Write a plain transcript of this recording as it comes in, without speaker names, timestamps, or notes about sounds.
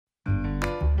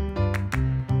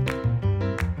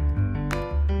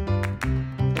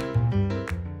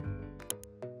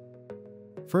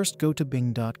First, go to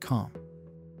Bing.com.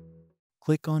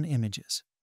 Click on Images.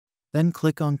 Then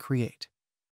click on Create.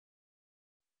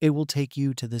 It will take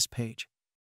you to this page.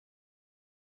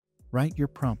 Write your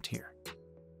prompt here.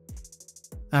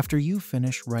 After you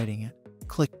finish writing it,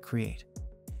 click Create.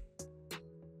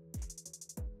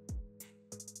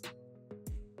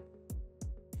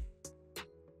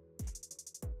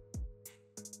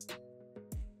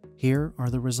 Here are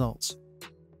the results.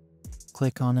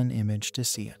 Click on an image to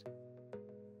see it.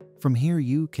 From here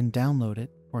you can download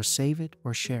it or save it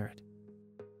or share it.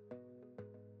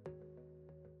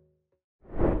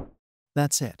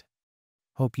 That's it.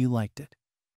 Hope you liked it.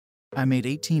 I made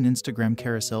 18 Instagram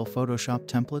carousel Photoshop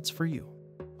templates for you.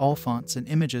 All fonts and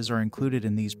images are included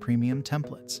in these premium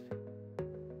templates.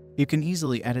 You can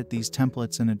easily edit these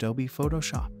templates in Adobe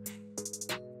Photoshop.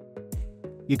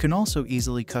 You can also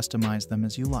easily customize them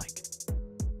as you like.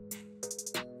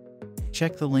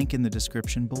 Check the link in the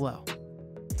description below.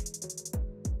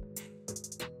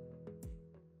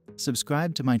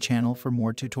 Subscribe to my channel for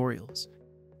more tutorials.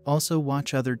 Also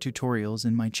watch other tutorials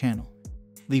in my channel.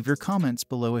 Leave your comments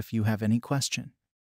below if you have any question.